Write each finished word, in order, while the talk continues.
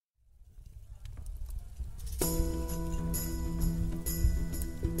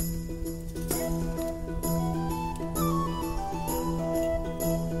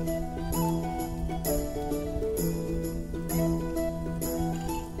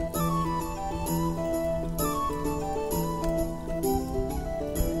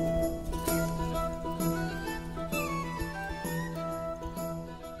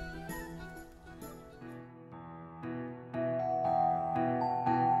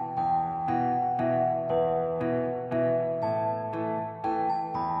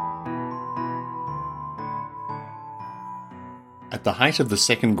At the height of the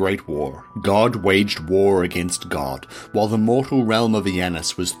Second Great War, God waged war against God, while the mortal realm of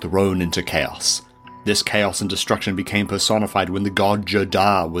Eannis was thrown into chaos. This chaos and destruction became personified when the god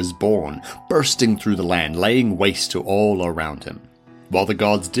Jodar was born, bursting through the land, laying waste to all around him. While the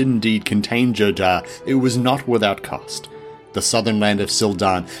gods did indeed contain Jodar, it was not without cost. The southern land of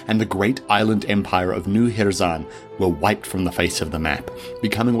Sildan and the great island empire of New Hirzan were wiped from the face of the map,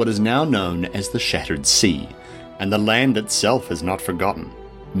 becoming what is now known as the Shattered Sea. And the land itself has not forgotten,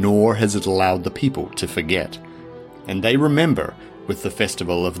 nor has it allowed the people to forget. And they remember with the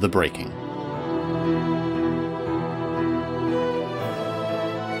Festival of the Breaking.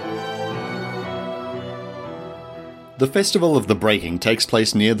 The Festival of the Breaking takes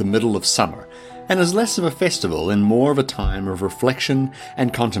place near the middle of summer, and is less of a festival and more of a time of reflection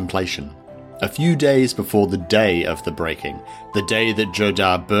and contemplation. A few days before the day of the breaking, the day that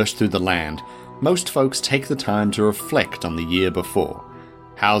Jodar burst through the land, most folks take the time to reflect on the year before.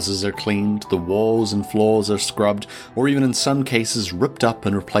 Houses are cleaned, the walls and floors are scrubbed, or even in some cases ripped up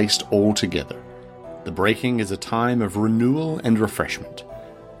and replaced altogether. The breaking is a time of renewal and refreshment.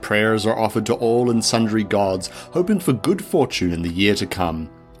 Prayers are offered to all and sundry gods, hoping for good fortune in the year to come,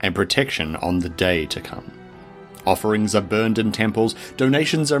 and protection on the day to come. Offerings are burned in temples,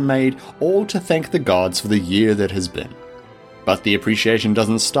 donations are made, all to thank the gods for the year that has been. But the appreciation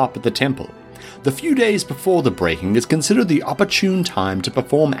doesn't stop at the temple. The few days before the breaking is considered the opportune time to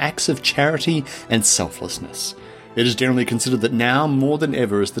perform acts of charity and selflessness. It is generally considered that now more than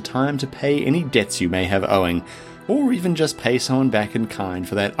ever is the time to pay any debts you may have owing, or even just pay someone back in kind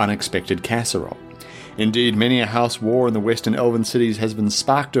for that unexpected casserole. Indeed, many a house war in the western elven cities has been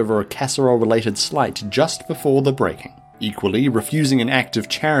sparked over a casserole-related slight just before the breaking. Equally, refusing an act of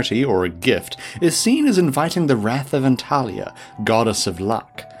charity or a gift is seen as inviting the wrath of Antalya, goddess of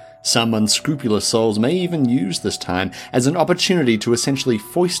luck. Some unscrupulous souls may even use this time as an opportunity to essentially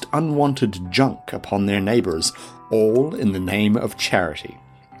foist unwanted junk upon their neighbours, all in the name of charity.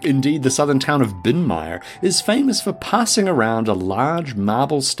 Indeed, the southern town of Binmire is famous for passing around a large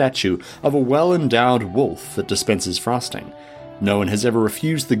marble statue of a well-endowed wolf that dispenses frosting. No one has ever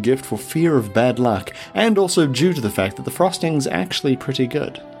refused the gift for fear of bad luck, and also due to the fact that the frosting's actually pretty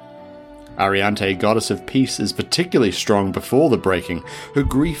good. Ariante, goddess of peace, is particularly strong before the breaking, her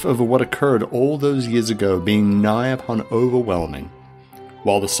grief over what occurred all those years ago being nigh upon overwhelming.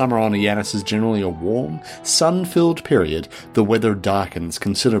 While the summer on Eannis is generally a warm, sun-filled period, the weather darkens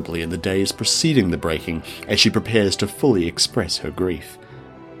considerably in the days preceding the breaking as she prepares to fully express her grief.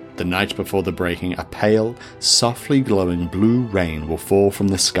 The night before the breaking, a pale, softly glowing blue rain will fall from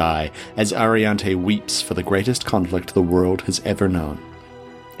the sky as Ariante weeps for the greatest conflict the world has ever known.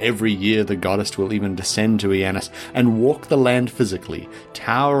 Every year the goddess will even descend to Eannis and walk the land physically,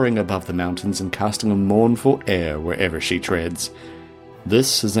 towering above the mountains and casting a mournful air wherever she treads.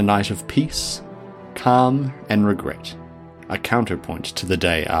 This is a night of peace, calm, and regret, a counterpoint to the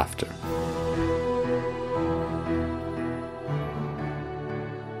day after.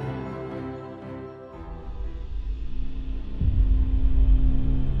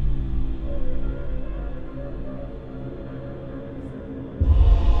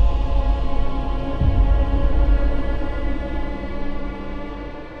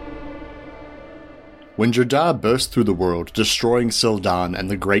 When Jodar burst through the world, destroying Sildan and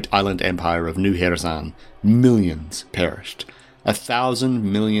the great island empire of New Hirzan, millions perished. 1,000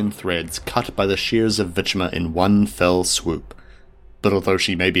 million threads cut by the shears of Vichma in one fell swoop. But although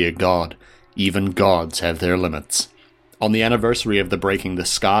she may be a god, even gods have their limits. On the anniversary of the breaking, the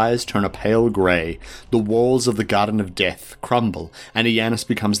skies turn a pale grey, the walls of the Garden of Death crumble, and Eannis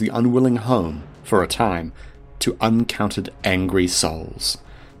becomes the unwilling home, for a time, to uncounted angry souls.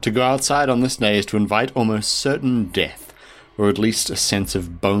 To go outside on this day is to invite almost certain death, or at least a sense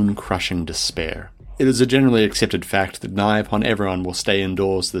of bone-crushing despair. It is a generally accepted fact that nigh upon everyone will stay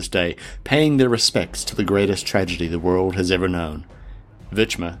indoors this day, paying their respects to the greatest tragedy the world has ever known.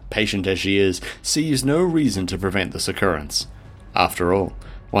 Vichma, patient as she is, sees no reason to prevent this occurrence. After all,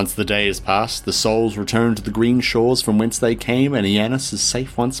 once the day is past, the souls return to the green shores from whence they came, and Eannis is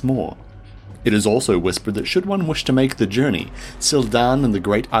safe once more. It is also whispered that should one wish to make the journey, Sildan and the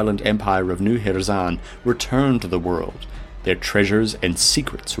great island empire of New Hirzan return to the world, their treasures and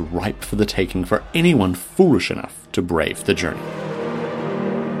secrets ripe for the taking for anyone foolish enough to brave the journey.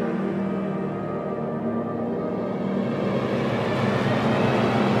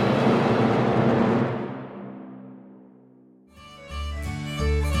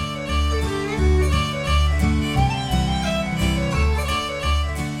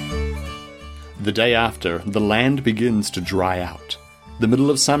 The day after, the land begins to dry out. The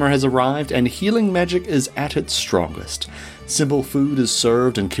middle of summer has arrived and healing magic is at its strongest. Simple food is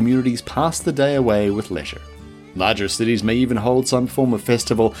served and communities pass the day away with leisure. Larger cities may even hold some form of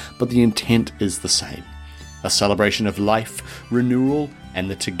festival, but the intent is the same. A celebration of life, renewal, and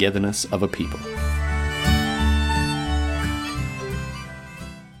the togetherness of a people.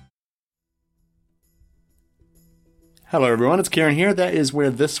 Hello everyone, it's Kieran here. That is where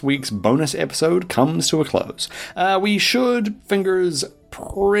this week's bonus episode comes to a close. We should, fingers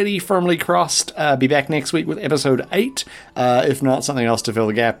pretty firmly crossed, be back next week with episode 8. If not, something else to fill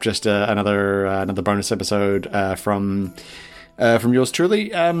the gap, just another bonus episode from yours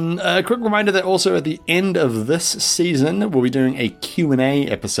truly. A quick reminder that also at the end of this season, we'll be doing a Q&A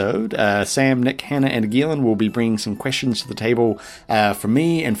episode. Sam, Nick, Hannah, and Gillen will be bringing some questions to the table for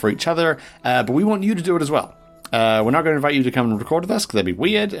me and for each other, but we want you to do it as well. We're not going to invite you to come and record with us because that'd be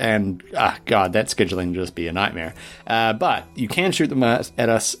weird, and God, that scheduling would just be a nightmare. But you can shoot them at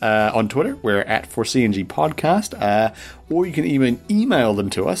us on Twitter. We're at 4CNG Podcast, or you can even email them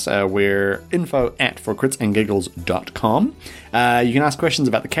to us. We're info@forcritsandgiggles.com. You can ask questions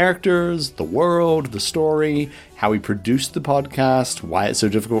about the characters, the world, the story, how we produce the podcast, why it's so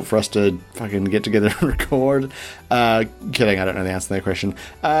difficult for us to fucking get together and record. Kidding, I don't know the answer to that question.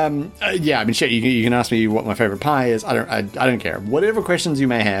 Yeah, I mean, shit, you can ask me what my favorite pie is. I don't care. Whatever questions you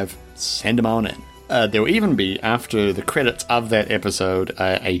may have, send them on in. There will even be, after the credits of that episode,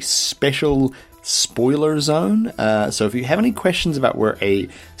 a special spoiler zone. So if you have any questions about where a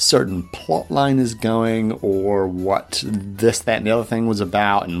certain plot line is going, or what this, that, and the other thing was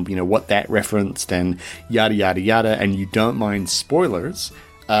about, and what that referenced, and yada yada yada, and you don't mind spoilers,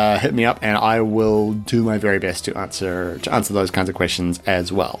 hit me up and I will do my very best to answer those kinds of questions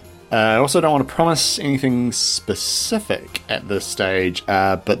as well. I also don't want to promise anything specific at this stage,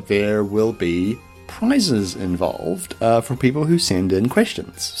 but there will be prizes involved for people who send in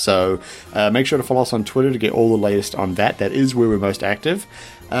questions. So make sure to follow us on Twitter to get all the latest on that. That is where we're most active.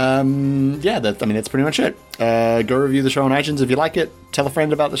 That's pretty much it. Go review the show on iTunes if you like it. Tell a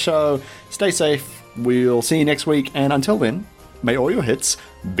friend about the show. Stay safe. We'll see you next week. And until then, may all your hits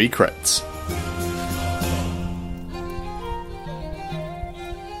be crits.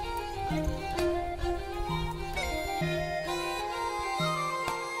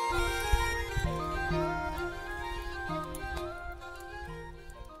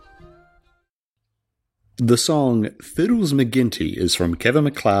 The song Fiddles McGinty is from Kevin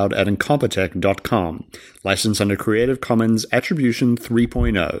MacLeod at Incompetech.com, licensed under Creative Commons Attribution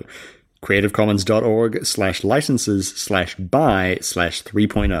 3.0,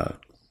 creativecommons.org/licenses/by/3.0.